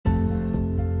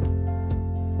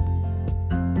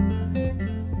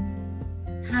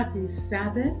happy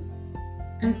Sabbath,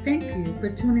 and thank you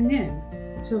for tuning in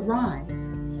to Rise,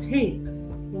 Take,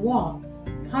 Walk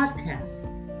podcast.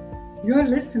 You're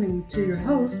listening to your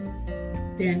host,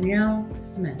 Danielle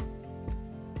Smith,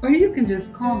 or you can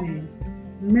just call me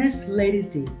Miss Lady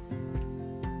D.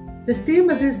 The theme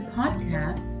of this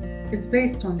podcast is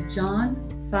based on John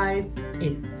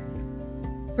 5:8.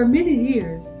 For many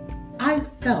years, I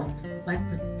felt like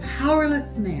the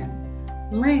powerless man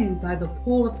laying by the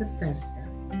pool of Bethesda,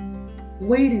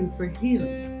 waiting for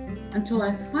healing until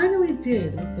I finally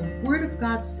did what the Word of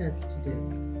God says to do,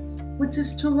 which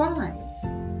is to rise,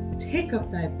 take up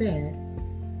thy bed,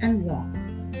 and walk.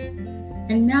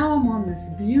 And now I'm on this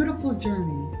beautiful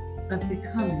journey of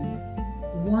becoming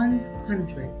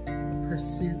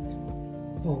 100%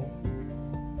 whole.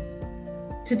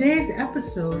 Today's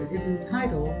episode is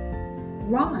entitled,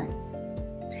 Rise,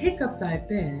 Take Up Thy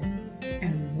Bed,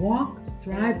 and Walk,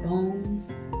 Dry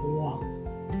Bones, Walk.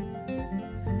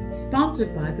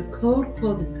 Sponsored by the Code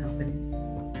Clothing Company.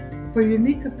 For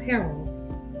unique apparel,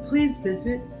 please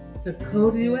visit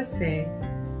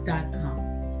thecodeusa.com.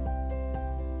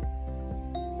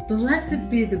 Blessed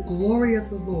be the glory of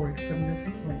the Lord from this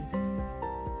place.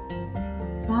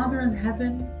 Father in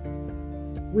heaven,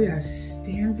 we are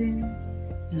standing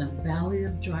in a valley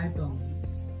of dry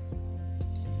bones.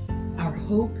 Our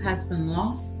hope has been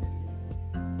lost,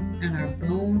 and our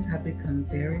bones have become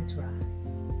very dry.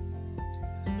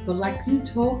 But like you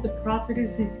told the prophet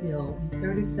Ezekiel in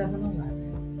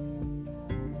 37:11,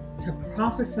 to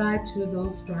prophesy to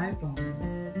those dry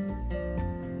bones,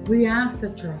 we ask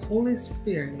that your Holy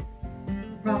Spirit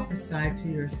prophesy to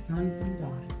your sons and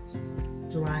daughters,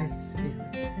 dry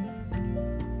spirit.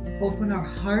 Open our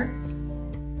hearts,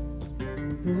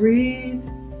 breathe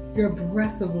your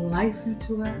breath of life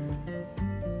into us,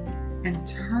 and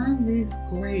turn these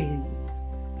graves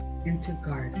into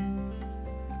gardens,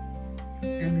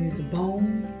 and these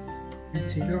bones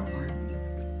into your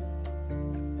armies.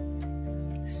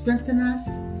 Strengthen us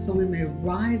so we may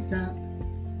rise up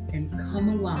and come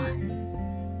alive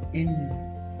in you.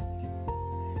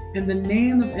 In the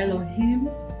name of Elohim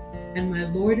and my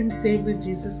Lord and Savior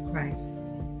Jesus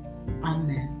Christ,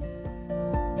 Amen.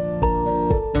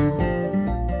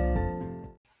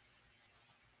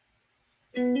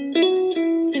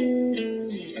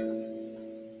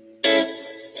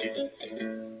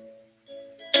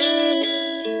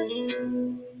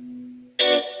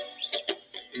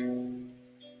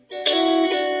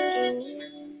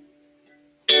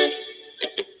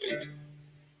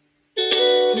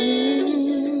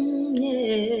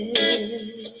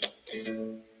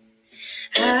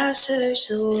 I searched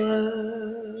the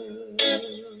world,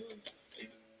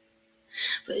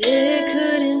 but it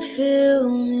couldn't fill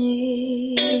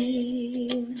me.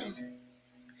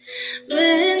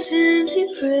 Man's empty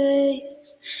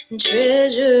praise and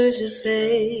treasures of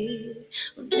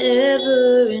faith were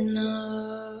never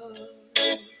enough.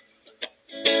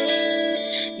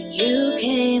 And you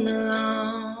came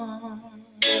along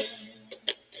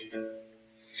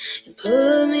and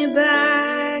put me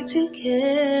back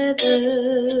together.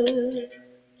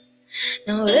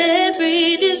 Now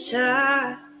every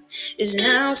desire is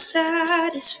now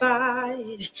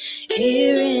satisfied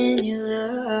here in your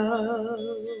love.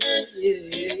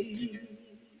 Yeah.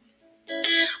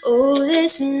 Oh,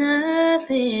 there's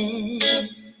nothing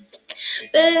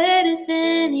better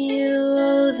than you.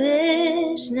 Oh,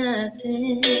 there's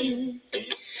nothing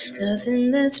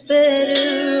that's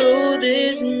better. Oh,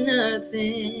 there's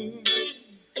nothing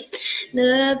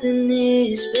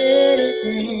is better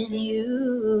than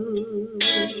you.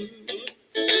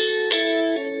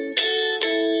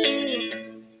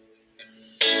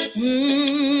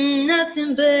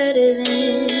 Nothing better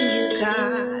than you,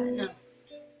 God. No.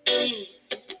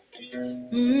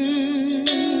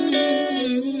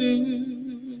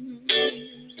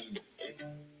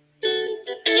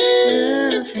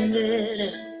 Nothing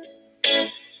better.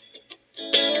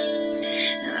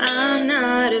 I'm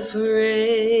not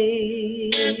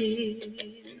afraid,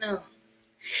 no,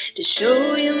 to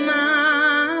show you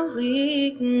my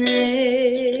weakness,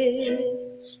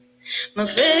 my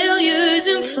failures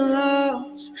and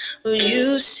flaws. Well,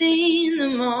 you've seen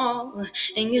them all,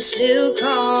 and you still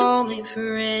call me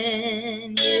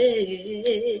friend,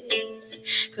 yeah.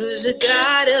 'Cause the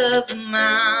God of the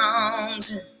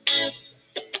mountain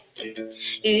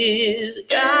is the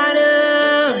God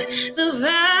of the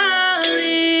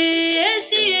valley. Yes,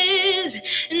 He is.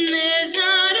 And there's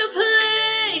not a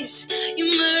place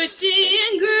your mercy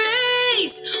and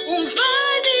grace won't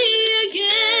find me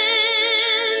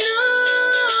again.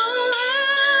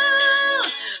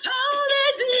 Oh,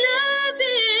 there's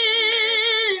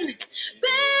nothing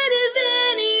better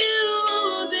than you.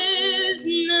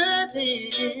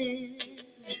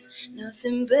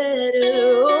 nothing better.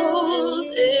 Oh,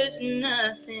 there's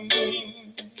nothing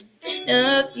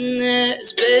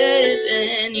that's better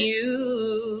than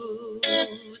you,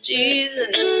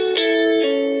 Jesus.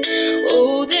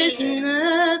 Oh, there's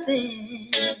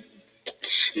nothing better.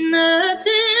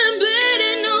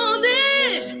 No,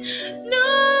 there's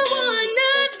no one,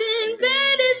 nothing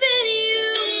better than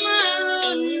you, my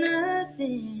Lord.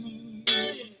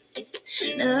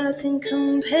 Nothing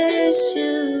compares to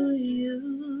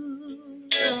you.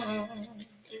 No.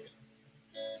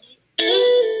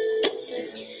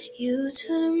 You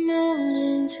turn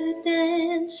mourning to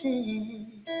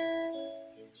dancing.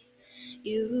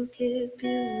 You give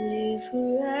beauty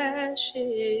for ashes.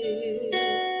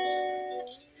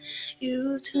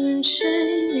 You turn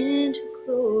shame into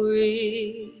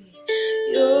glory.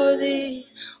 You're the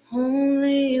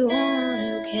only one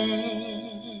who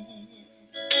can.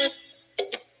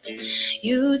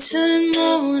 You turn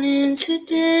mourning to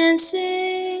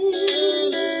dancing.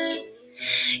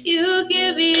 You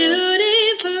give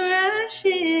beauty for ashes.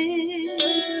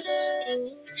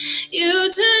 You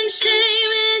turn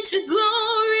shame into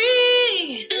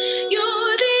glory.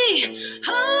 You're the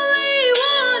only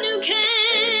one who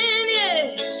can,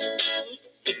 yes.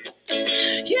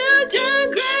 You turn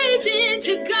graves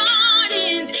into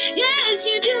gardens, yes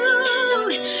you do.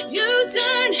 You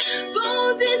turn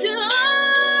bones into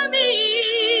armies.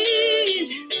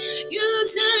 You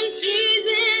turn seas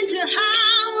into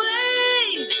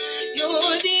highways.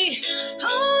 You're the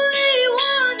only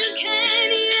one who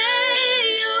can,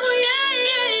 yeah, oh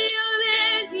yeah, oh,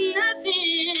 there's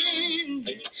nothing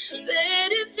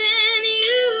better than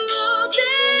you, oh,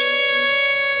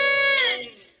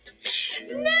 there's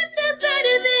nothing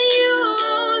better than you,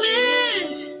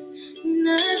 there's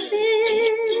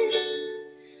nothing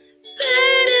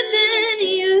better than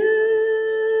you,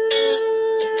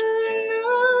 no,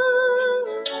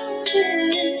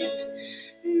 there's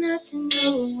nothing,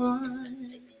 no one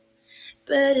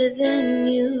better than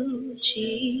you,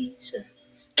 Jesus.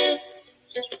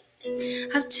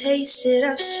 I've tasted,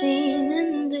 I've seen,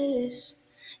 and there's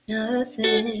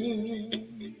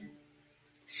nothing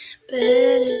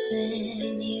better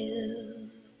than you.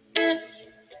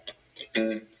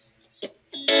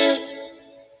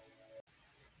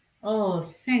 Oh,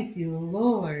 thank you,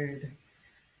 Lord.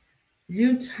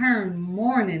 You turn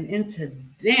mourning into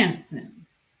dancing.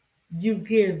 You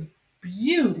give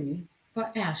beauty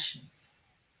for ashes.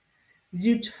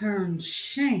 You turn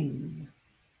shame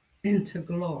into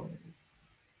glory.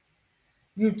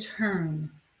 You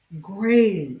turn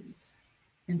graves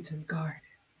into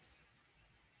gardens.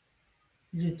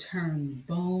 You turn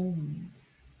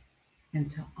bones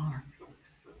into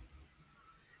armies.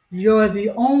 You're the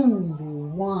only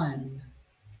one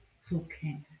who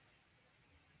can.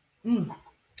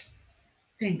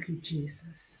 Thank you,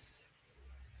 Jesus.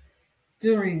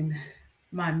 During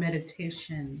my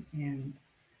meditation and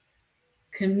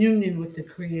communion with the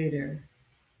Creator,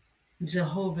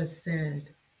 Jehovah said,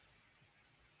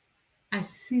 I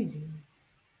see you.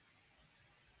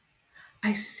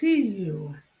 I see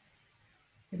you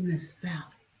in this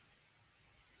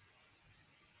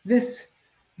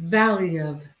valley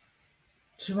of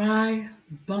dry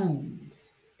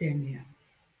bones, Danielle.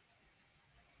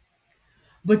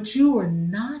 But you are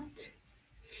not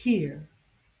here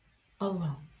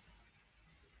alone.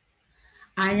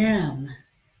 I am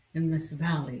in this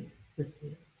valley with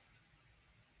you.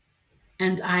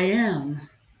 And I am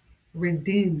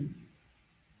redeeming,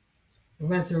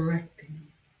 resurrecting,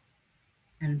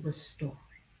 and restoring.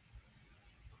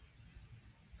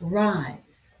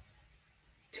 Rise,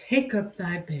 take up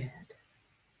thy bed,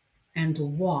 and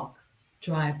walk,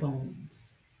 dry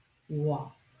bones,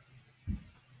 walk.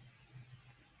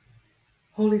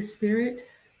 Holy Spirit,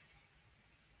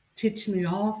 teach me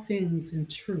all things in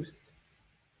truth,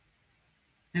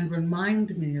 and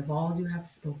remind me of all you have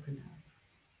spoken of.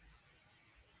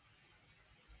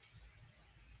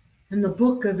 In the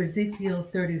book of Ezekiel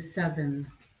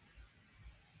 37,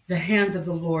 the hand of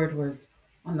the Lord was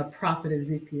on the prophet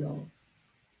Ezekiel,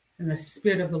 and the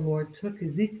Spirit of the Lord took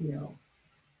Ezekiel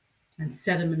and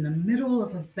set him in the middle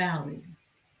of a valley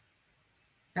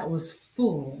that was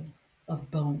full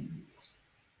of bones,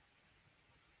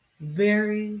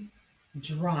 very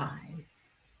dry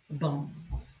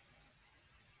bones.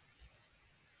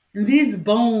 And these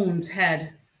bones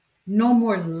had no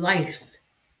more life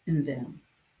in them.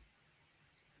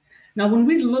 Now, when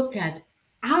we look at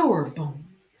our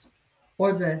bones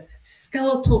or the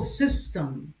skeletal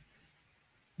system,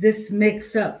 this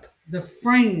makes up the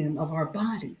frame of our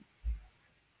body.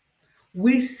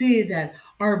 We see that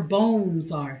our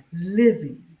bones are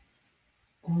living,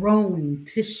 growing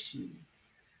tissue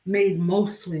made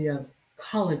mostly of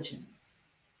collagen.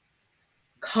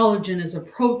 Collagen is a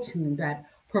protein that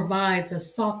provides a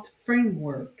soft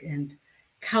framework, and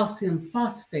calcium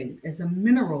phosphate is a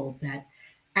mineral that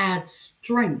adds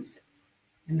strength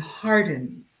and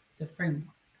hardens the framework.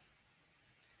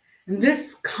 And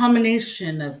this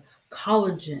combination of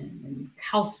collagen and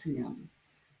calcium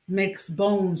makes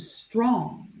bones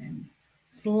strong and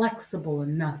flexible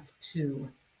enough to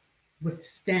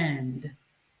withstand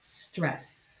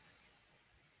stress.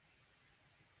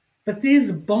 But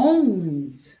these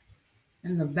bones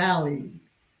in the valley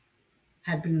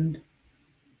had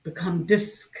become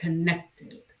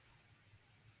disconnected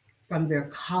from their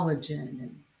collagen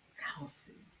and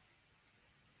calcium.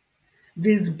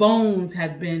 These bones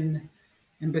had been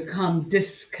and become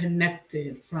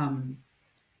disconnected from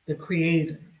the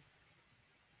Creator,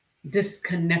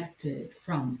 disconnected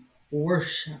from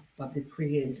worship of the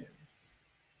Creator,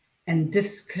 and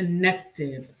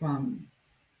disconnected from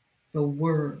the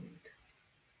Word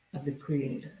of the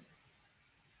Creator.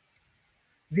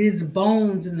 These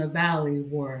bones in the valley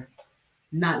were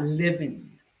not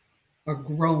living or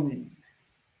growing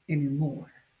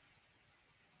anymore.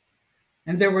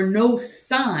 And there were no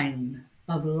sign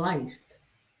of life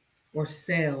or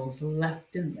cells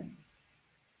left in them.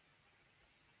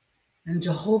 And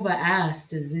Jehovah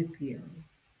asked Ezekiel,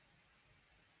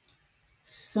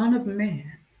 "Son of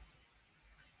man,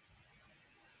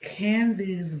 can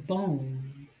these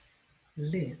bones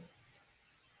live?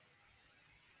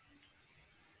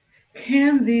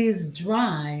 Can these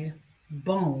dry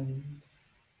bones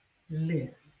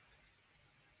live?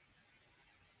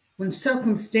 When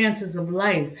circumstances of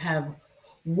life have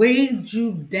weighed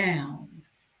you down,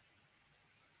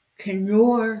 can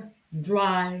your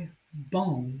dry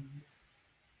bones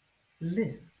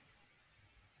live?"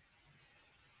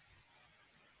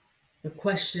 The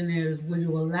question is, will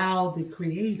you allow the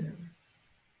Creator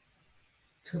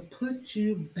to put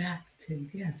you back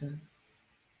together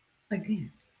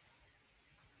again?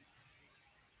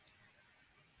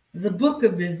 The book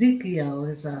of Ezekiel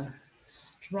is a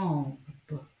strong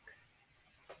book.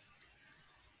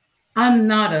 I'm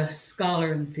not a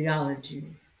scholar in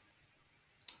theology.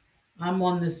 I'm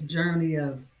on this journey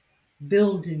of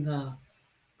building a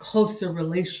closer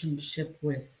relationship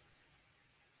with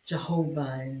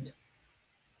Jehovah and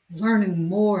learning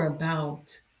more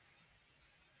about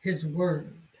His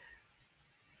Word.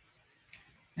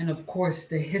 And of course,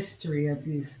 the history of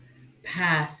these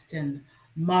past and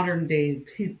modern day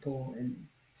people and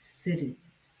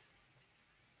cities.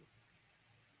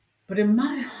 But in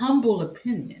my humble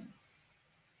opinion,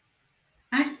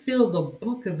 I feel the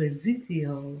book of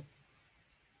Ezekiel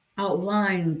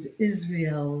outlines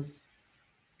Israel's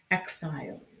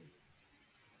exile,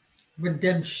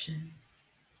 redemption,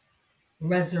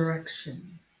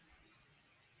 resurrection,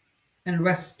 and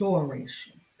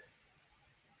restoration.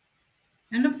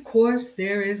 And of course,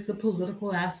 there is the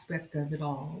political aspect of it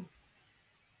all.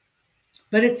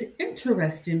 But it's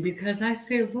interesting because I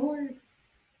say, Lord,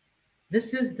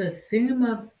 this is the theme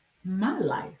of my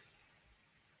life.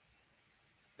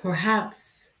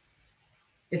 Perhaps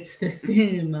it's the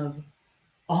theme of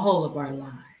all of our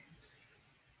lives.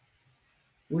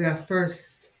 We are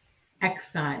first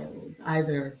exiled,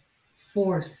 either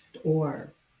forced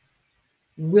or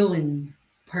willing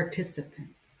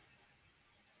participants.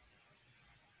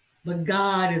 But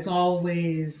God is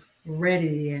always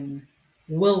ready and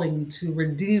willing to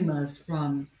redeem us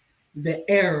from the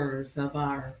errors of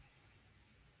our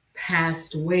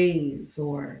past ways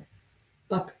or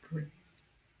upbringing,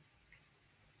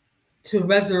 to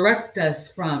resurrect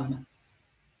us from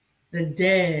the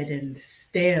dead and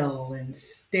stale and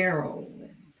sterile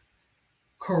and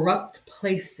corrupt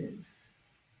places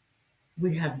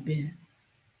we have been,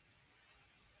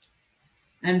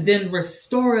 and then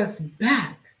restore us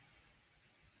back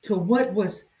to what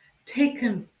was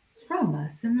taken from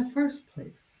us in the first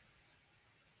place,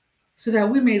 so that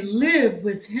we may live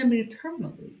with Him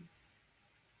eternally,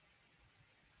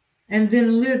 and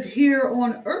then live here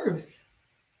on earth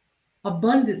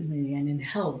abundantly and in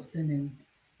health and in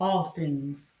all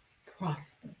things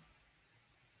prosper.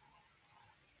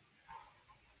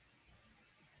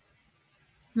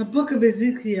 The book of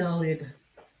Ezekiel, it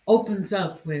opens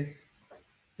up with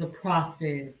the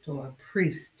prophet or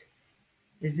priest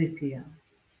Ezekiel.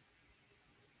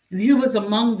 And he was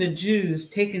among the Jews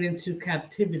taken into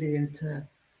captivity into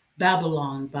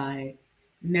Babylon by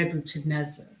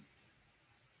Nebuchadnezzar.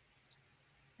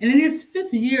 And in his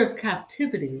 5th year of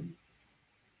captivity,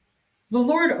 the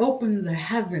Lord opened the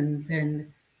heavens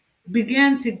and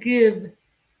began to give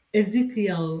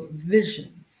Ezekiel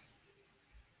visions.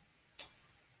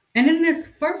 And in this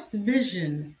first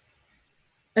vision,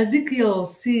 Ezekiel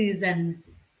sees an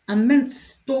immense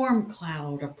storm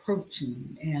cloud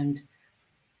approaching, and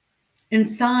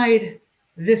inside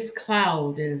this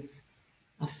cloud is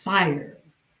a fire.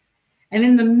 And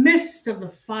in the midst of the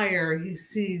fire, he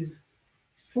sees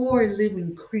four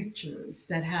living creatures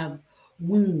that have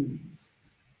wings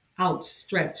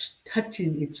outstretched,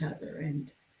 touching each other.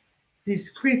 And these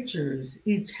creatures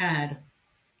each had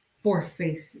four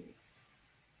faces: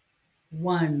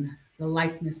 one, the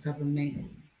likeness of a man,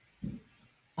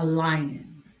 a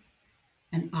lion,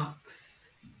 an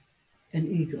ox,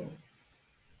 an eagle.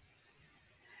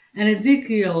 And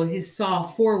Ezekiel, he saw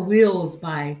four wheels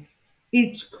by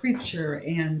each creature,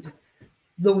 and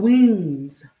the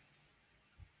wings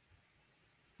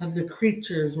of the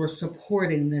creatures were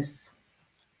supporting this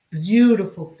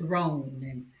beautiful throne.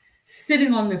 And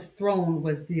sitting on this throne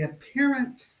was the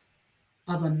appearance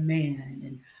of a man,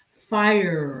 and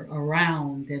fire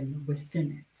around and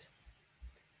within it,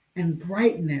 and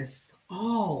brightness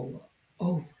all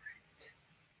over it.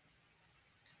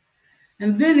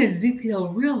 And then Ezekiel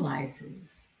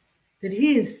realizes that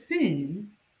he is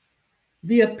seeing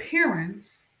the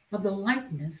appearance of the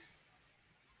likeness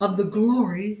of the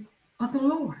glory of the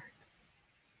Lord.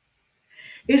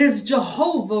 It is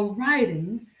Jehovah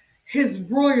riding his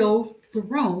royal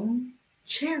throne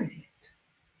chariot.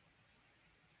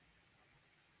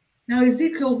 Now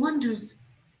Ezekiel wonders,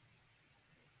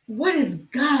 what is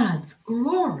God's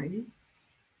glory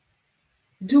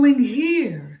doing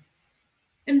here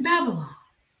in Babylon,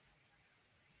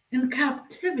 in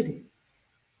captivity?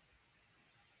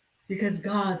 Because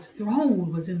God's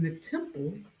throne was in the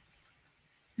temple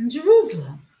in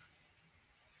Jerusalem.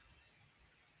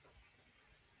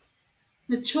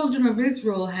 The children of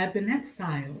Israel had been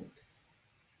exiled,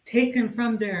 taken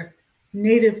from their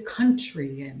native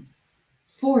country and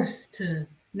forced to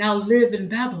now live in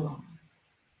Babylon.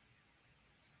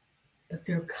 But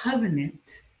their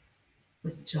covenant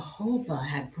with Jehovah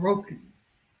had broken,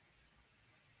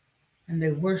 and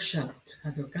they worshiped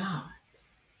other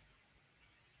gods.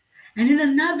 And in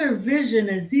another vision,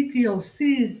 Ezekiel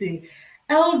sees the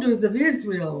elders of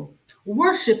Israel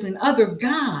worshiping other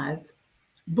gods,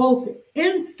 both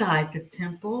inside the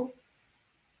temple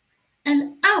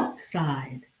and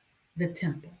outside the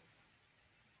temple.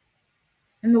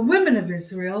 And the women of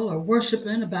Israel are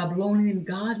worshiping a Babylonian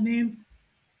god named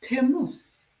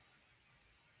Tammuz.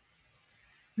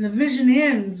 And the vision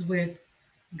ends with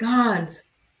God's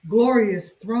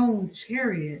glorious throne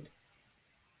chariot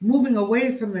moving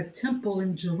away from the temple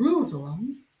in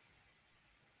Jerusalem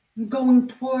and going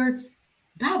towards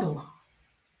Babylon.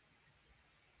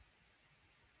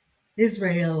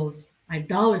 Israel's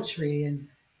idolatry and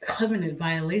covenant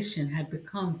violation had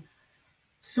become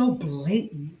so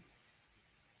blatant.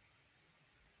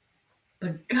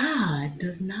 But God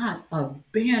does not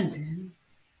abandon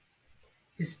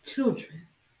his children,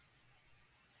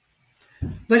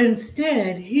 but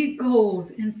instead he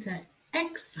goes into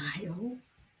exile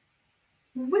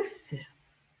with them.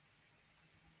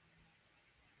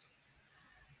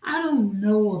 I don't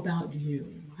know about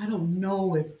you. I don't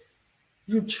know if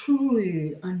you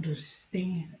truly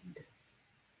understand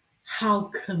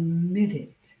how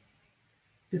committed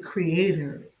the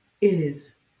Creator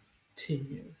is to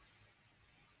you.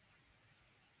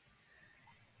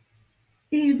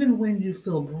 Even when you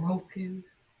feel broken,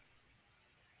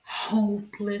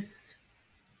 hopeless,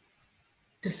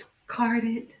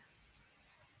 discarded,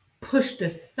 pushed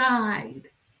aside,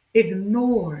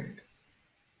 ignored,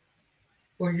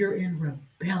 or you're in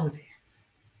rebellion,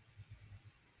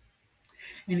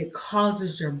 and it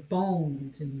causes your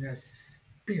bones and your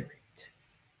spirit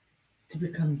to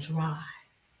become dry.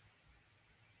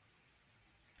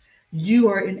 You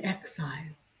are in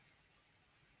exile.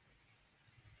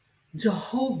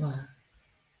 Jehovah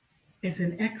is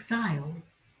in exile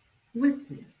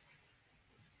with you.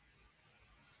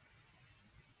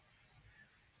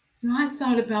 I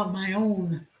thought about my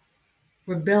own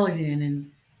rebellion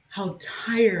and how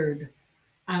tired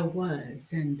I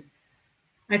was, and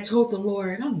I told the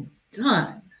Lord, I'm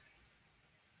done.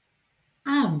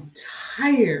 I'm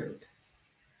tired.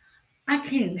 I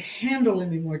can't handle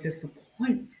any more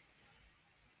disappointments.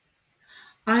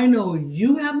 I know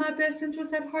you have my best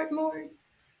interests at heart, Lord,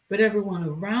 but everyone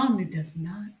around me does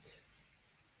not.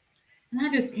 And I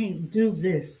just can't do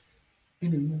this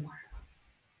anymore.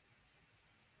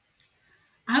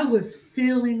 I was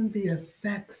feeling the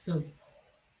effects of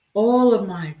all of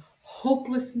my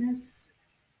hopelessness,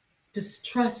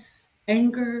 distrust,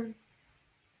 anger,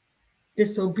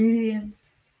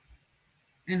 disobedience,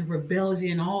 and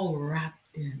rebellion all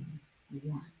wrapped in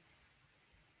one.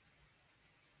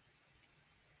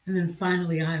 And then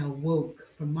finally, I awoke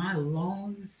from my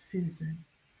long season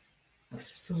of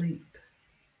sleep.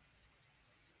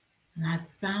 And I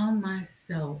found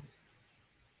myself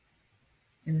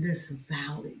in this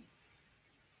valley,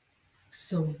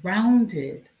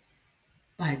 surrounded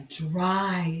by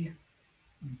dry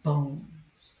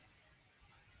bones.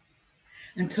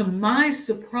 And to my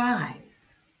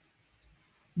surprise,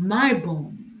 my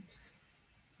bones,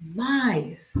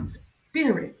 my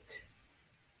spirit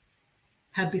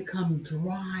have become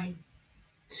dry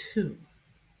too.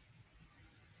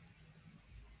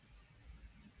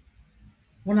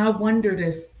 When I wondered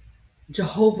if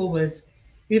Jehovah was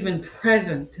even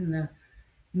present in the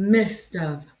midst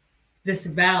of this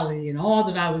valley and all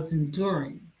that I was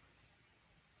enduring,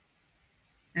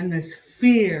 and this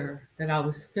fear that I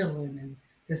was feeling, and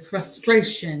this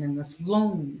frustration and this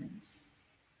loneliness.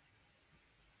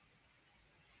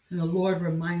 And the Lord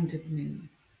reminded me,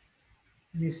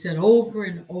 and He said over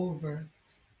and over,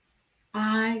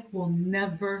 I will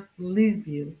never leave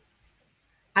you.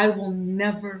 I will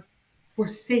never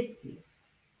forsake you.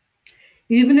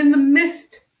 Even in the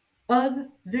midst of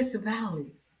this valley,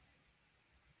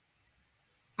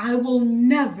 I will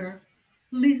never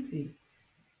leave you.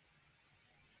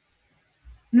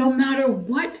 No matter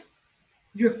what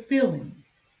you're feeling,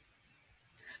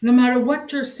 no matter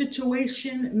what your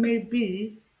situation may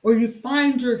be or you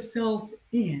find yourself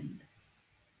in,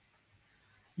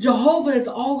 Jehovah is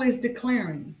always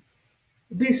declaring,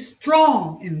 be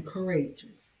strong and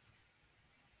courageous.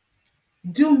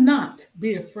 Do not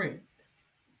be afraid.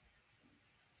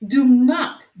 Do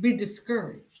not be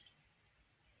discouraged.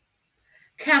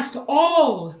 Cast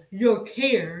all your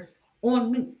cares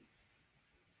on me.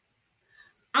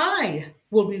 I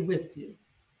will be with you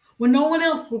when no one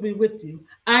else will be with you.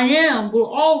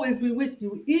 Will always be with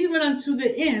you, even unto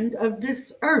the end of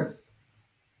this earth.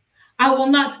 I will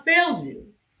not fail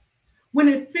you when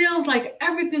it feels like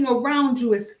everything around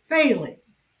you is failing.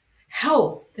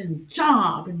 Health and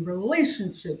job and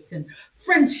relationships and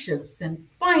friendships and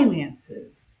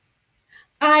finances.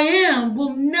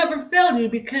 Will never fail you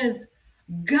because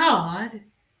God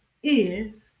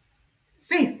is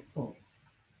faithful.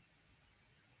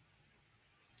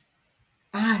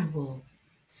 I will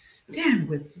stand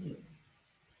with you,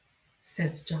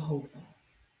 says Jehovah.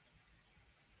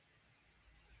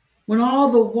 When all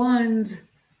the ones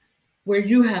where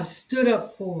you have stood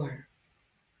up for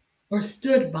or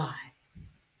stood by,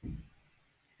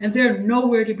 and they're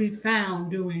nowhere to be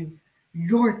found during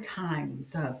your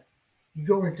times of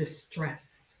your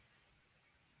distress,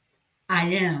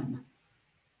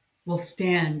 will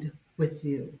stand with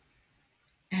you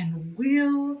and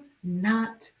will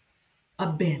not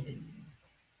abandon you.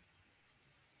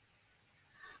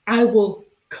 I will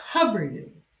cover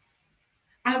you.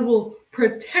 I will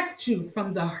protect you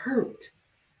from the hurt,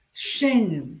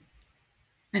 shame,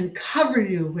 and cover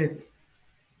you with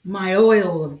my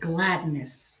oil of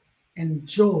gladness and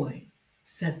joy,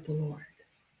 says the Lord.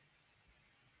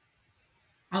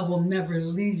 I will never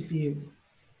leave you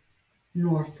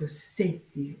nor forsake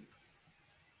you.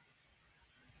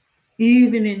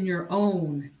 Even in your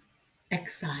own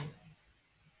exile,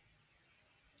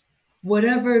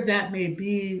 whatever that may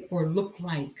be or look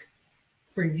like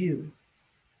for you,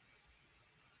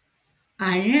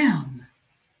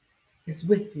 is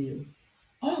with you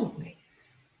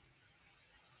always.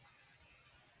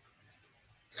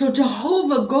 So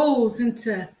Jehovah goes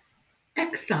into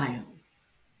exile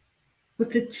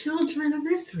with the children of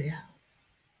Israel.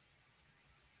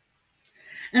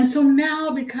 And so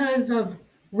now, because of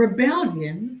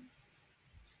rebellion,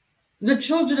 the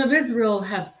children of Israel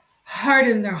have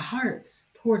hardened their hearts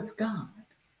towards God.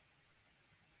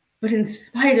 But in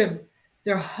spite of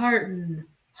their hardened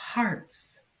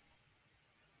hearts,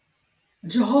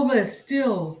 Jehovah is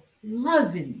still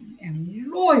loving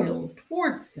and loyal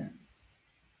towards them.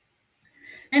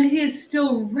 And He is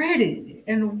still ready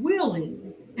and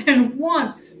willing and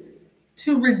wants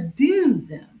to redeem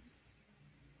them,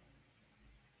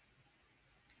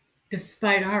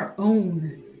 despite our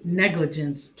own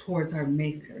negligence towards our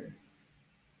Maker.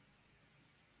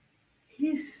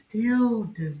 He still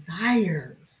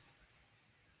desires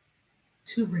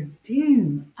to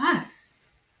redeem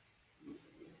us,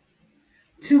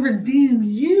 to redeem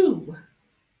you,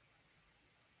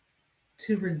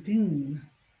 to redeem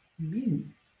me.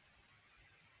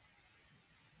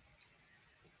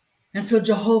 And so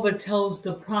Jehovah tells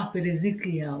the prophet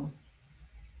Ezekiel,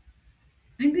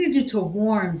 I need you to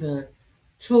warn the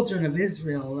children of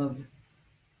Israel of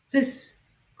this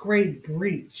great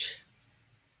breach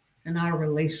in our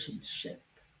relationship.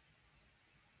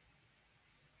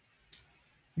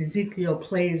 Ezekiel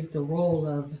plays the role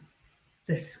of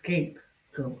the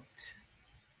scapegoat,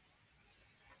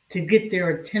 to get their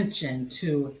attention,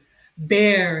 to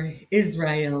bear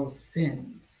Israel's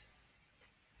sins.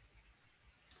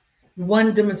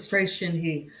 One demonstration,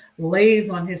 he lays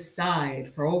on his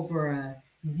side for over a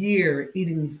year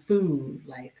eating food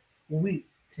like wheat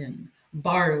and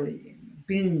barley and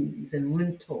beans and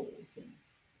lentils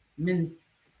and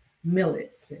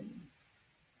millets. And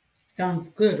sounds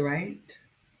good, right?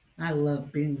 I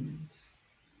love beans.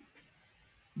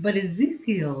 But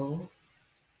Ezekiel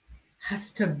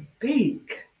has to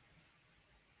bake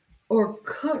or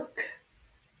cook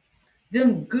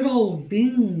them good old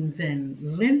beans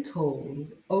and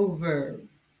lentils over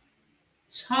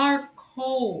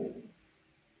charcoal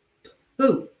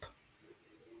poop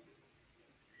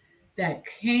that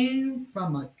came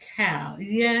from a cow.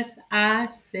 Yes, I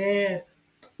said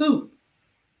poop.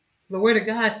 The word of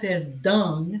God says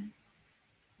dung,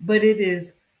 but it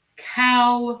is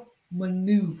cow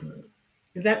manure.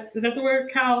 Is that the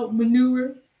word, cow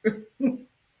manure?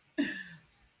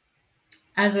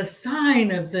 As a sign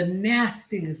of the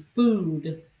nasty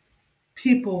food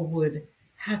people would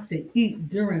have to eat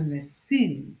during the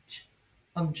siege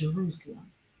of Jerusalem.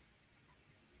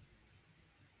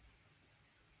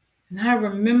 And I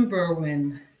remember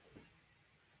when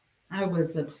I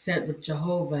was upset with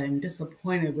Jehovah and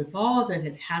disappointed with all that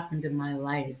had happened in my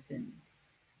life. And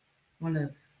one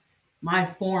of my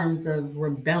forms of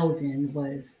rebellion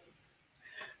was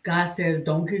God says,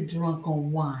 don't get drunk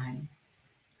on wine.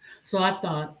 So I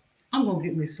thought, I'm going to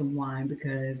get me some wine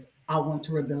because I want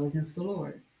to rebel against the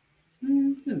Lord.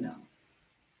 No.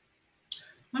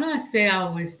 When I say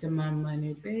I wasted my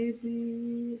money,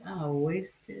 baby, I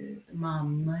wasted my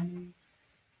money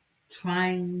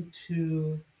trying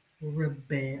to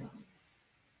rebel.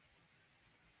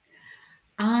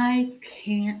 I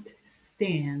can't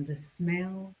stand the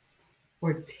smell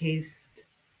or taste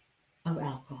of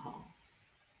alcohol.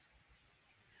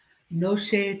 No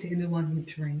shade to anyone who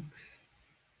drinks.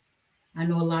 I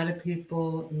know a lot of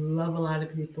people, love a lot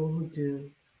of people who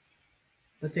do,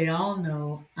 but they all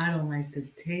know I don't like the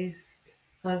taste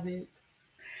of it.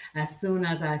 As soon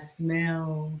as I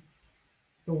smell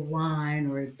the wine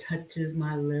or it touches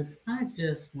my lips, I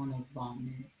just want to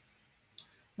vomit.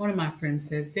 One of my friends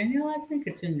says, Danielle, I think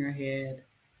it's in your head.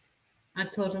 I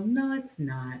told him, no, it's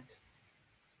not.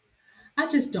 I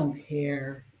just don't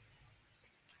care.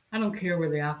 I don't care where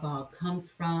the alcohol comes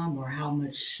from or how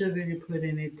much sugar you put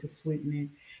in it to sweeten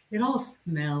it. It all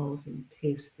smells and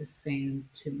tastes the same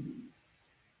to me.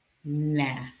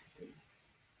 Nasty.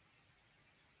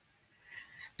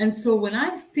 And so when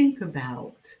I think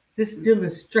about this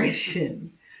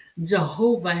demonstration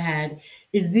Jehovah had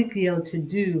Ezekiel to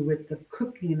do with the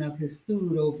cooking of his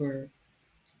food over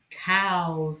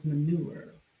cow's manure,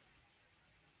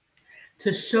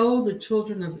 to show the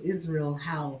children of Israel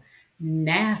how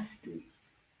nasty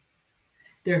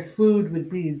their food would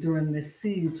be during the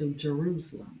siege of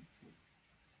Jerusalem.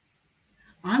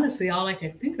 Honestly, all I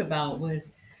could think about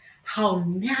was how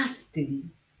nasty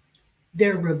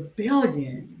their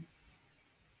rebellion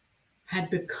had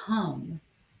become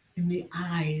in the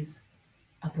eyes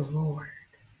of the Lord.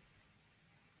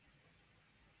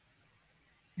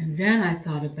 And then I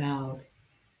thought about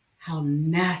how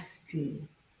nasty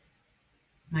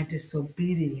my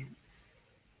disobedience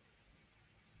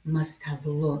must have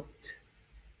looked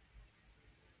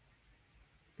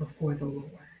before the Lord.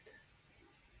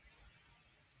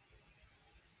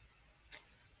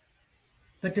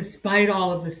 But despite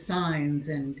all of the signs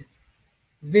and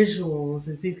visuals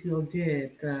Ezekiel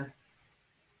did, the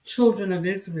children of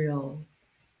Israel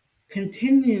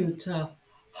continued to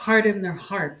harden their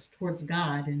hearts towards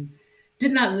God and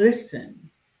did not listen.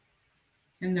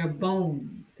 And their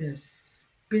bones, their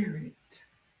spirit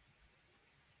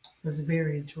was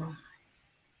very dry.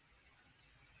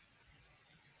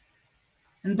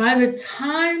 And by the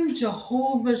time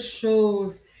Jehovah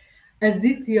shows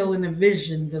Ezekiel in a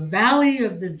vision, the valley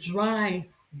of the dry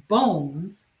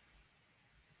bones,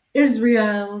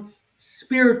 Israel's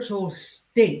spiritual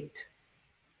state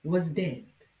was dead.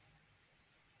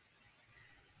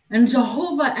 And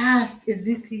Jehovah asked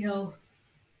Ezekiel,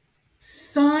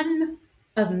 Son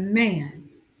of man,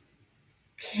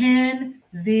 can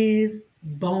these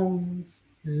bones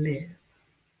live?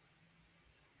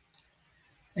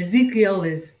 Ezekiel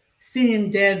is seeing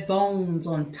dead bones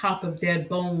on top of dead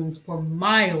bones for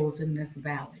miles in this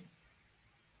valley.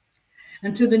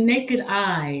 And to the naked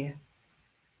eye,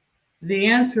 the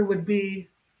answer would be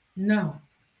no.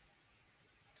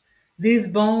 These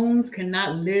bones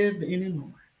cannot live anymore.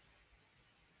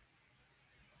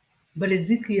 But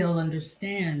Ezekiel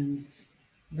understands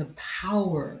the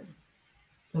power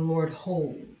the Lord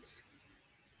holds,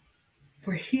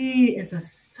 for he is a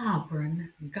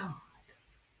sovereign God.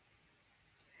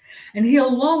 And he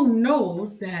alone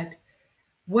knows that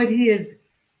what he is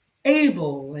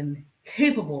able and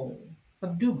capable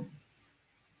of doing.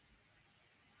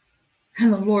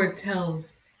 And the Lord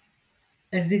tells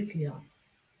Ezekiel,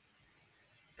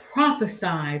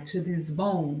 prophesy to these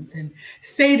bones and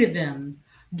say to them,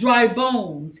 dry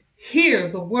bones, hear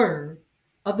the word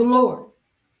of the Lord.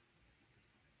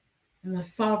 And the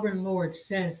sovereign Lord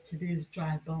says to these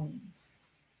dry bones,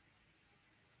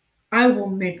 I will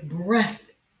make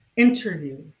breath enter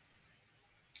you,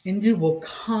 and you will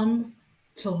come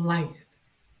to life.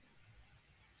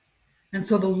 And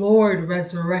so the Lord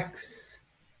resurrects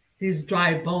these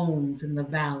dry bones in the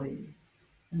valley,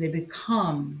 and they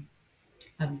become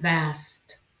a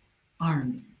vast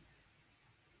army.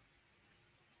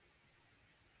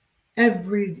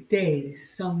 Every day,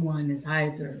 someone is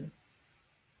either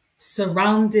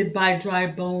surrounded by dry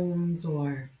bones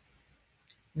or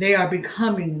they are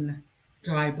becoming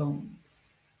dry bones.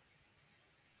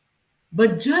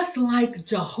 But just like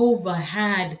Jehovah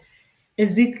had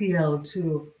Ezekiel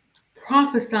to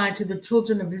prophesy to the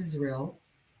children of Israel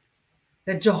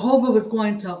that Jehovah was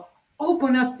going to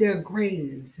open up their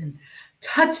graves and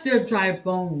touch their dry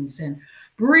bones and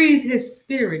breathe his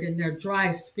spirit in their dry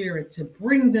spirit to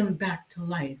bring them back to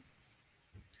life.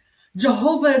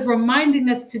 Jehovah is reminding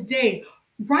us today,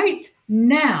 right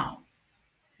now,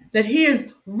 that he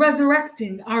is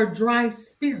resurrecting our dry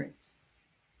spirits.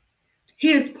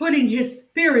 He is putting his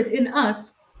spirit in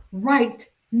us right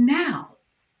now.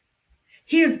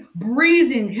 He is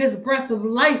breathing his breath of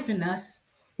life in us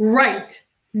right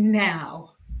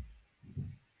now.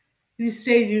 You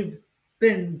say you've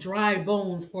been dry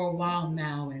bones for a while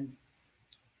now, and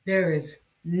there is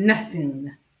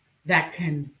nothing that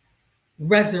can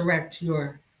resurrect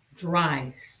your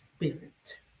dry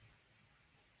spirit.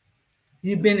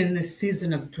 You've been in this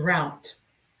season of drought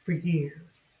for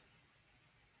years.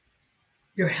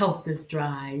 Your health is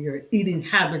dry, your eating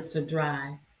habits are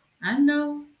dry. I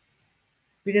know,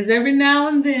 because every now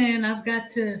and then I've got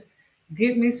to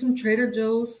get me some Trader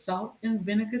Joe's salt and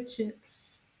vinegar chips.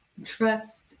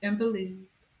 Trust and believe.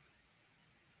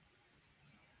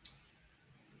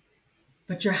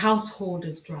 But your household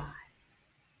is dry.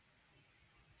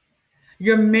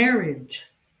 Your marriage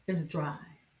is dry.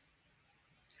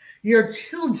 Your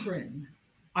children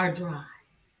are dry.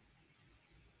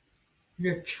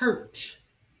 Your church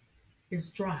is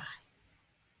dry.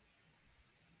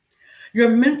 Your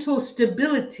mental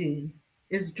stability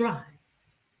is dry.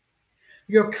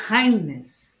 Your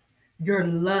kindness, your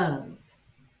love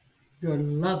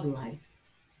life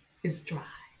is dry.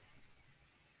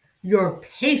 Your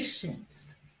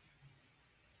patience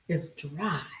is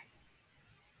dry.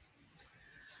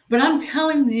 But I'm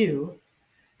telling you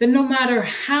that no matter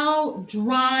how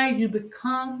dry you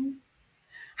become,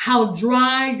 how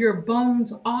dry your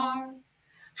bones are,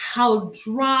 how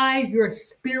dry your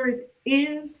spirit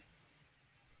is,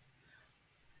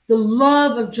 the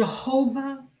love of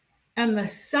Jehovah and the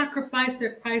sacrifice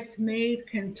that Christ made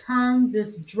can turn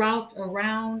this drought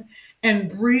around and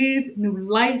breathe new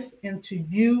life into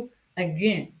you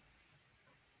again.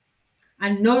 I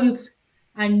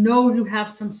know you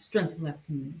have some strength left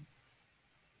in you.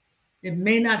 It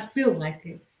may not feel like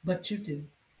it, but you do.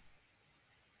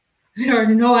 There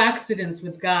are no accidents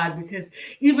with God, because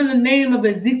even the name of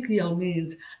Ezekiel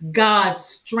means God's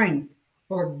strength,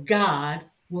 or God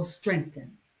will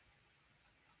strengthen.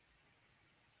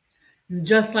 And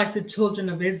just like the children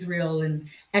of Israel in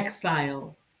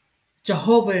exile,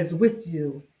 Jehovah is with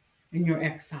you in your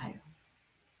exile.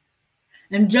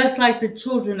 And just like the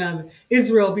children of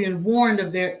Israel being warned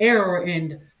of their error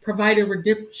and provided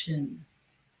redemption,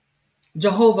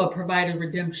 Jehovah provided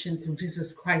redemption through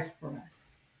Jesus Christ for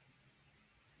us.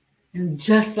 And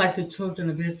just like the children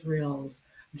of Israel's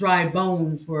dry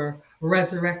bones were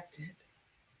resurrected,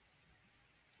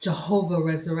 Jehovah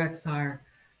resurrects our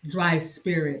dry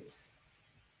spirits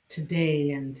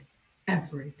today and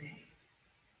every day.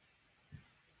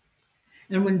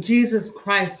 And when Jesus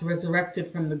Christ resurrected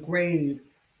from the grave,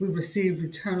 we receive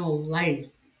eternal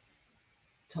life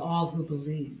to all who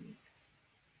believe.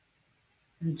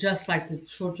 And just like the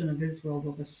children of Israel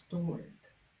were restored,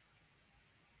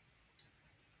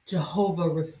 Jehovah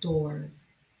restores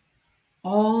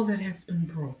all that has been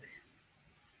broken,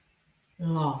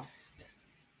 lost,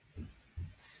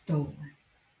 stolen.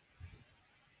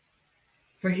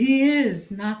 For he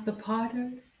is not the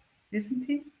potter, isn't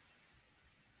he?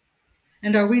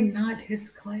 And are we not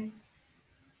his clay?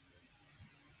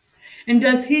 And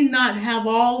does he not have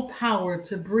all power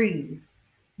to breathe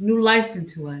new life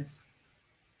into us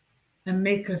and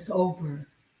make us over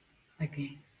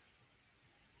again.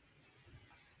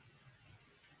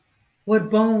 What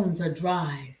bones are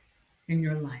dry in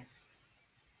your life?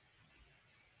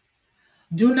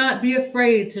 Do not be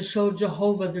afraid to show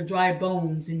Jehovah the dry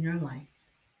bones in your life.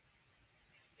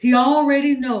 He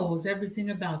already knows everything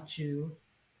about you,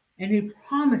 and he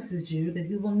promises you that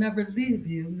he will never leave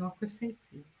you nor forsake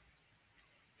you.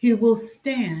 He will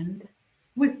stand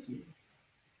with you.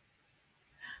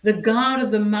 The God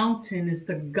of the mountain is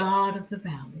the God of the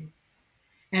valley,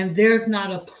 and there's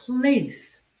not a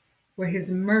place where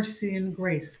his mercy and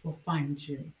grace will find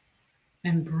you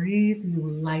and breathe new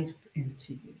life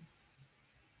into you.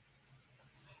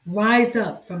 Rise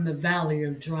up from the valley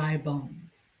of dry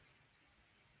bones.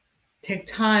 Take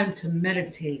time to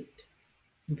meditate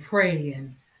and pray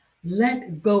and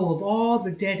let go of all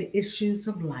the dead issues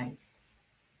of life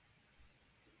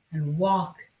and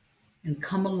walk and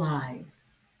come alive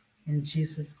in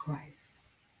Jesus Christ.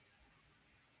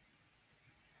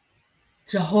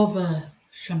 Jehovah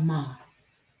Shammah,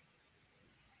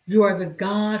 you are the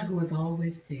God who is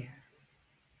always there.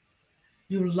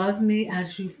 You love me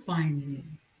as you find me,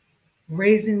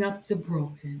 raising up the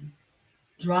broken,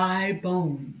 dry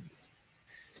bones,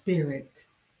 spirit,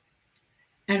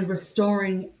 and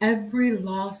restoring every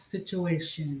lost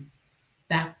situation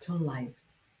back to life.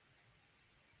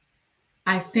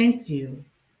 I thank you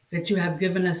that you have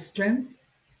given us strength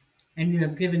and you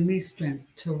have given me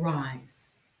strength to rise.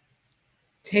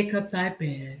 Take up thy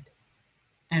bed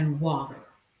and walk,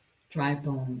 dry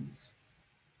bones.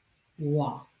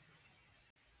 Walk.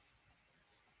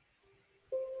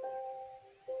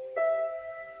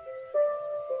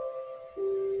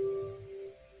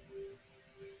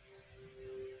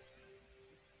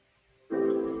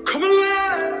 Come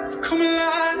alive, come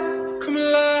alive, come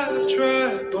alive,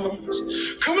 dry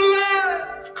bones. Come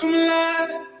alive, come alive,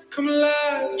 come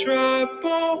alive, dry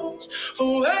bones.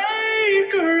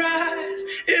 Awake, arise,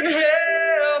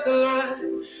 inhale the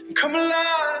light. Come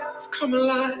alive, come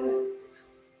alive.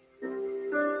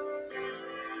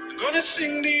 I'm gonna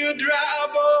sing to you, dry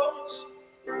bones,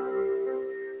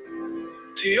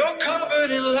 till you're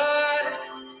covered in light.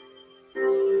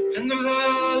 And the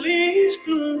valleys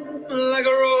bloom like a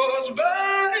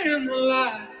rosebud in the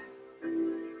light.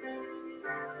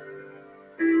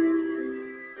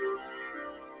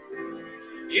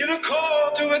 Hear the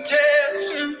call to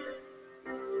attention.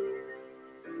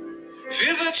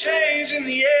 Feel the change in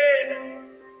the air.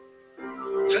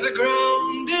 For the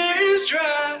ground is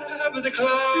dry, but the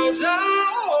clouds are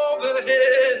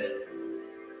overhead.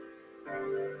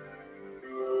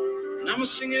 And I'ma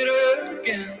sing it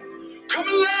again. Come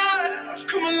alive,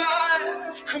 come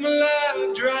alive, come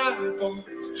alive, dry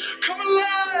bones. Come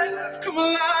alive, come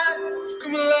alive,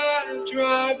 come alive,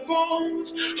 dry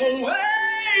bones.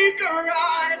 Awake,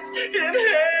 arise,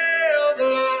 inhale the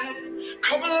light.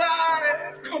 Come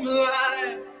alive, come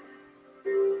alive.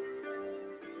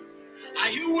 Are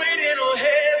you waiting on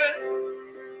heaven?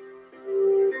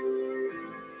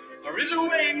 Or is it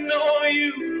waiting on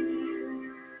you?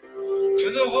 For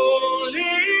the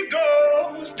Holy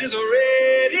Ghost is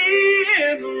already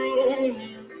in the room.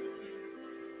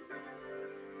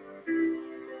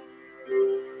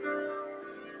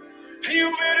 And you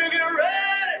better get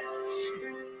ready,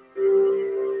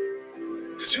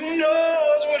 'cause who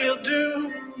knows what he'll do.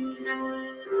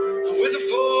 And with the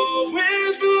four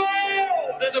winds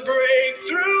blow, there's a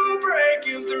breakthrough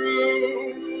breaking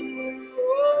through.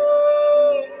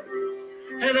 Oh.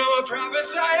 And I'ma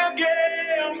prophesy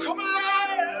again. Come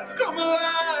alive, come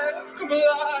alive, come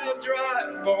alive, dry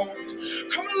bones.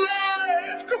 Come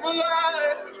alive, come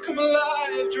alive, come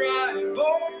alive, dry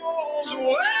bones.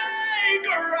 Wake,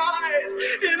 arise,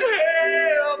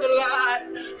 inhale the light.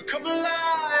 Come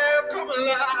alive, come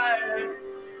alive,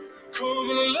 come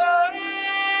alive,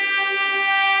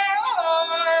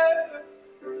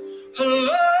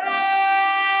 alive.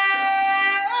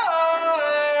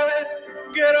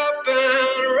 Get up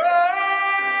and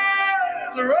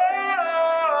rise, rise.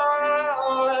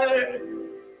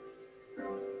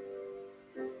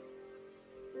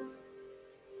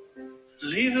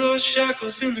 Leave those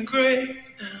shackles in the grave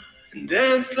now and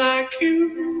dance like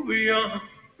you were young.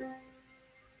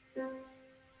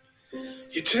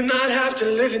 You do not have to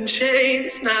live in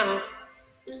chains now.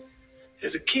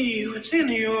 There's a key within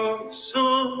your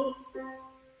song.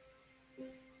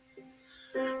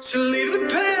 So leave the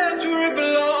past where it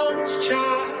belongs,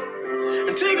 child,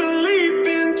 and take a leap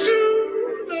into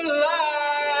the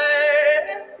light.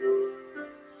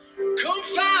 Come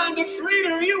find the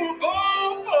freedom you were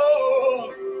born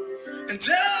for, and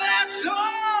tell that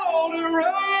soul to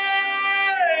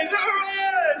rise,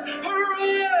 arise,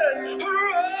 arise,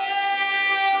 arise.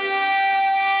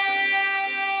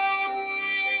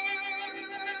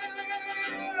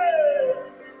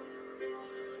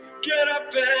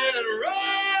 and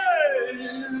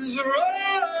rise,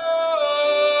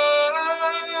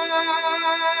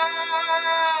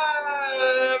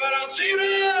 and I'll see it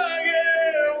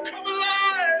again. Come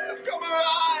alive, come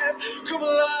alive, come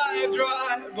alive,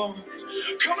 dry bones.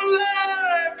 Come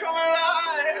alive, come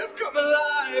alive, come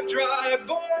alive, dry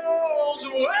bones.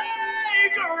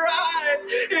 Wake, arise,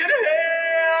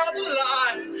 inhale the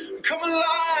light. Come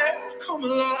alive, come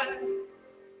alive.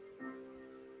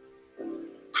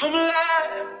 Come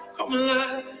alive, come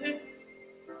alive,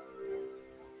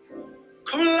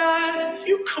 come alive,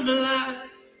 you come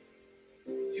alive,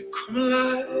 you come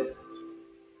alive.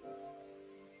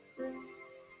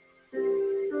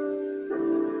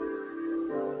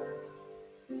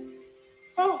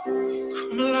 Oh,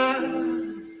 come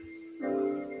alive,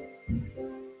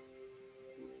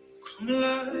 come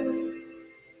alive.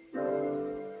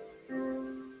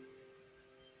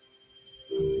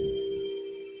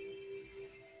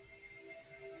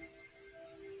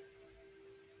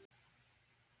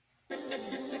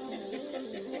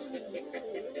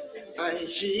 I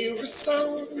hear a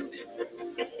sound,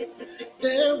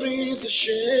 there is a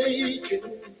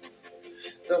shaking,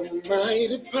 the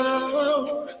mighty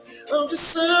power of the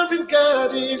serving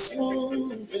God is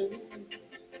moving.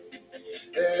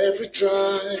 Every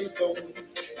dry bone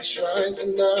is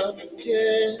rising up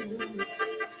again.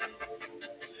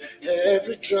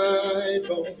 Every dry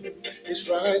bone is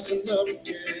rising up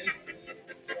again.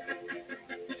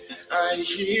 I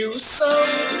hear a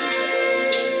sound,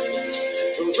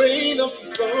 the rain of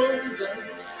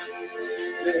abundance.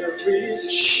 There is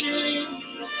a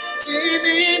shifting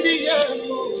in the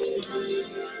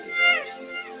atmosphere.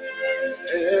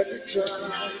 Every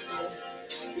dry bone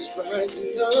is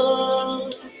rising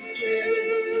up again.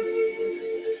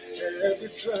 Every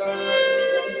dry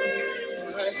bone is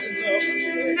rising up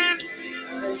again.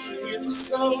 I hear a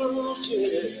sound,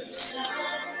 yes.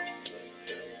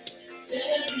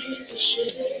 There is a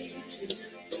shaking,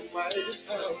 the mighty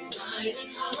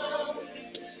power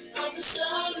of the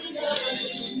sovereign God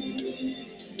is moving.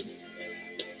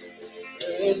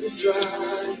 Every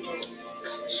dry bone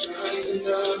is rising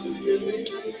up again.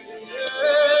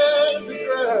 Every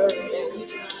dry bone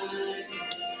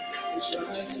is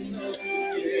rising up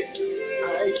again. I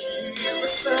hear a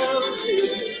sound,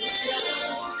 yes.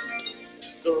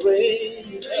 The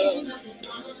rain of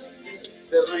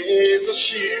there is a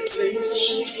shifting in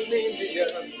the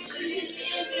atmosphere.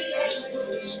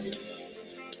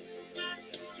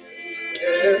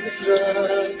 Every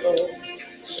dry bone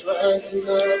is rising up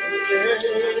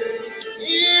again.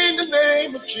 In the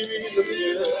name of Jesus,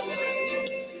 yeah.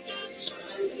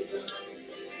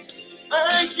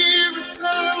 I hear a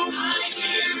sound.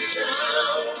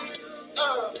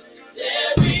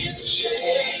 There is a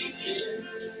shaking,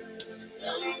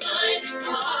 the mighty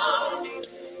power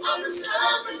of the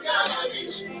sovereign God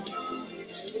is moving.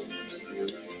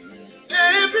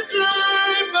 Every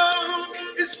dry bone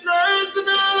is rising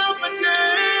up again.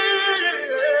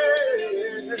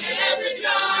 Every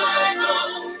dry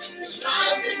bone is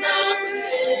rising up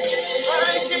again.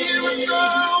 I hear a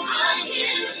sound.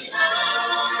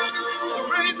 The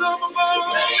rain of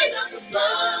abundance.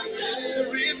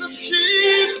 There is a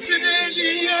shifting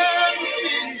in the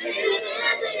atmosphere.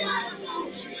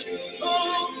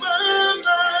 Oh my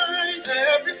mind,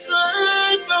 every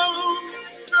dry bones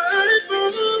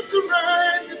are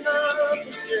rising up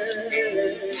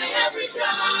again. Every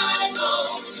dry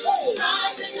bone is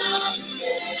rising up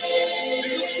again. Do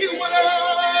you hear what I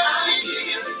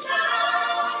hear? The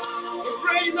sound, the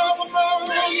rain of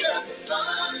abundance.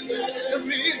 There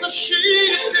is a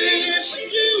shifting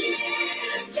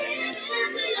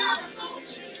in the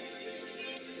atmosphere.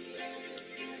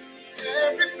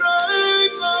 Every dry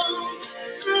bones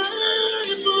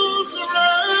are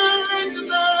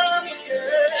rising up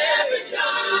again. Every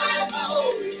dry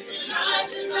bone is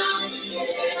rising up again.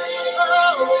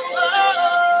 Oh,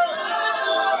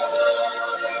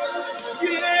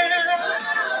 yeah.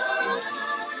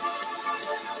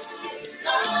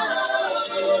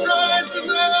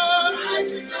 Rising up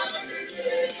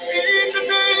in the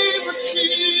name of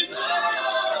Jesus.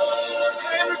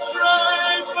 Every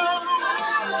dry bone.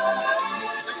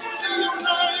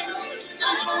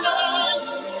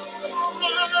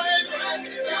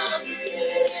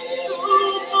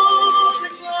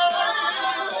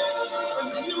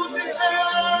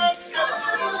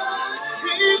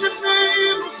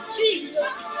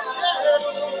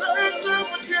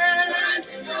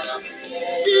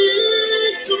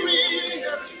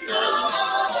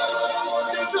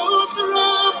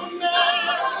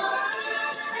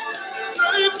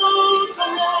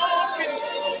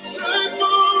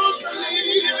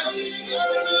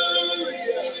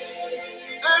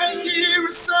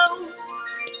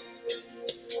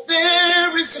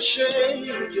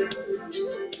 shaking.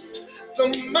 The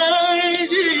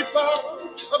mighty power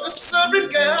of the sovereign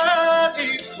God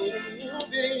is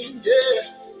moving, yeah.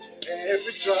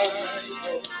 Every dry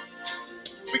bone,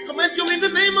 we command you in the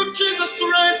name of Jesus to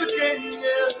rise again,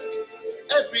 yeah.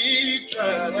 Every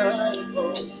dry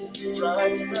bone,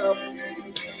 rising up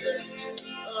again, yeah.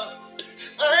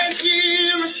 I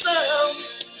hear a sound,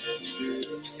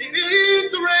 it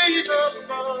is the rain of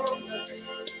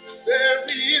abundance. There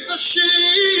is a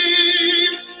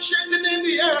shift, shifting in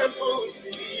the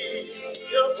atmosphere.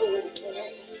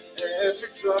 Every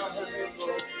dry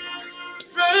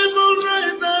bone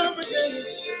rise up again.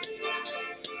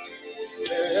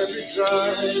 Every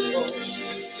dry bone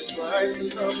is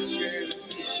rising up again.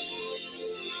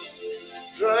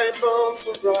 Dry bones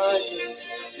are rising.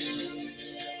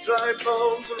 Dry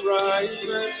bones are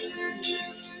rising.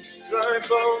 Dry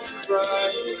bones are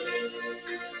rising.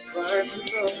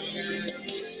 Rising up again.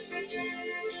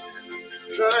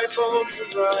 Dry bones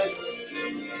are rising.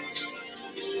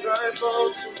 Dry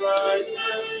bones are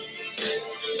rising.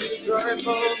 Dry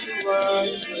bones are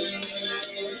rising.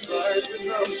 Rising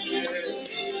up again.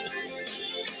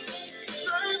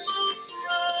 Dry bones are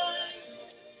rising.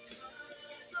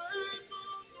 Dry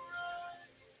bones are rising.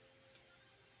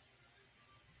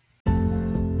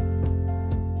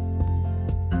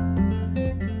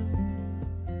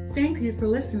 Thank you for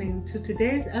listening to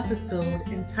today's episode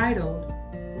entitled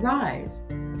Rise,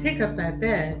 Take Up Thy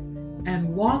Bed,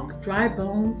 and Walk, Dry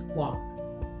Bones, Walk.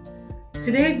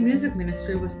 Today's music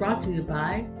ministry was brought to you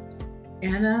by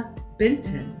Anna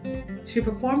Benton. She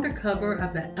performed a cover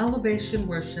of the Elevation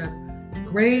Worship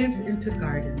Graves into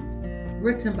Gardens,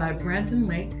 written by Brandon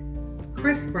Lake,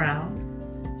 Chris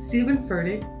Brown, Stephen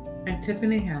Furtick, and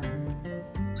Tiffany Hammond.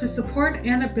 To support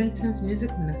Anna Benton's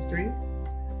music ministry,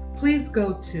 please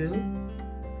go to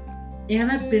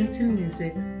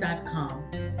AnnaBentonMusic.com.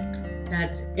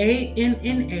 That's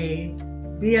ANNA,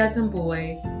 B as in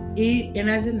boy, EN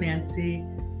as in Nancy,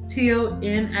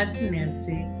 TON as in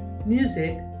Nancy,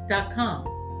 music.com.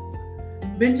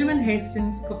 Benjamin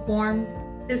Hastings performed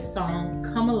his song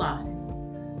Come Alive,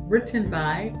 written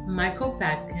by Michael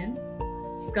Fatkin,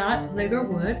 Scott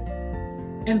Lager-Wood,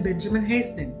 and Benjamin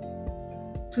Hastings.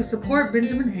 To support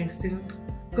Benjamin Hastings,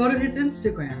 go to his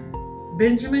Instagram,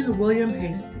 Benjamin William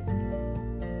Hastings.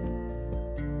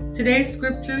 Today's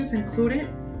scriptures included,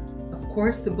 of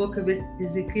course, the book of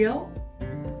Ezekiel,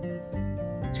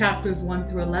 chapters 1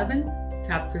 through 11,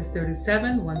 chapters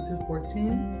 37, 1 through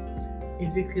 14,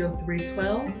 Ezekiel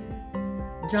 3:12,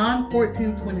 John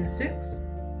 14:26,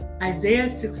 Isaiah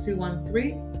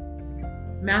 61:3,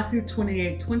 Matthew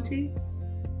 28:20,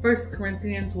 1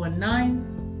 Corinthians 1:9,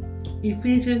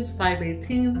 Ephesians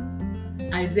 5:18,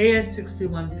 Isaiah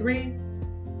 61:3,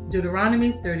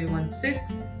 Deuteronomy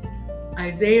 31:6,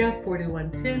 Isaiah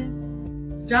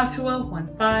 41:10, Joshua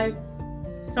 1:5,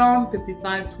 Psalm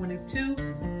 55:22,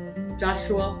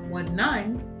 Joshua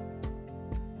 1:9,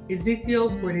 Ezekiel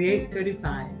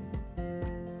 48:35.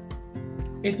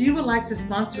 If you would like to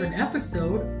sponsor an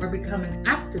episode or become an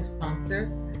active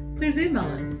sponsor, please email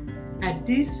us at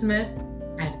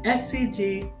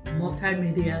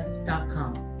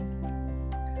dsmith@scgmultimedia.com.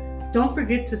 Don't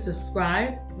forget to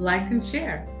subscribe, like, and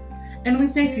share. And we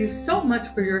thank you so much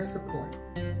for your support.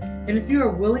 And if you are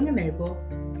willing and able,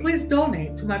 please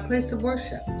donate to my place of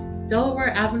worship, Delaware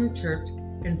Avenue Church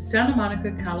in Santa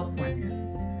Monica, California.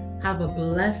 Have a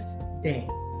blessed day.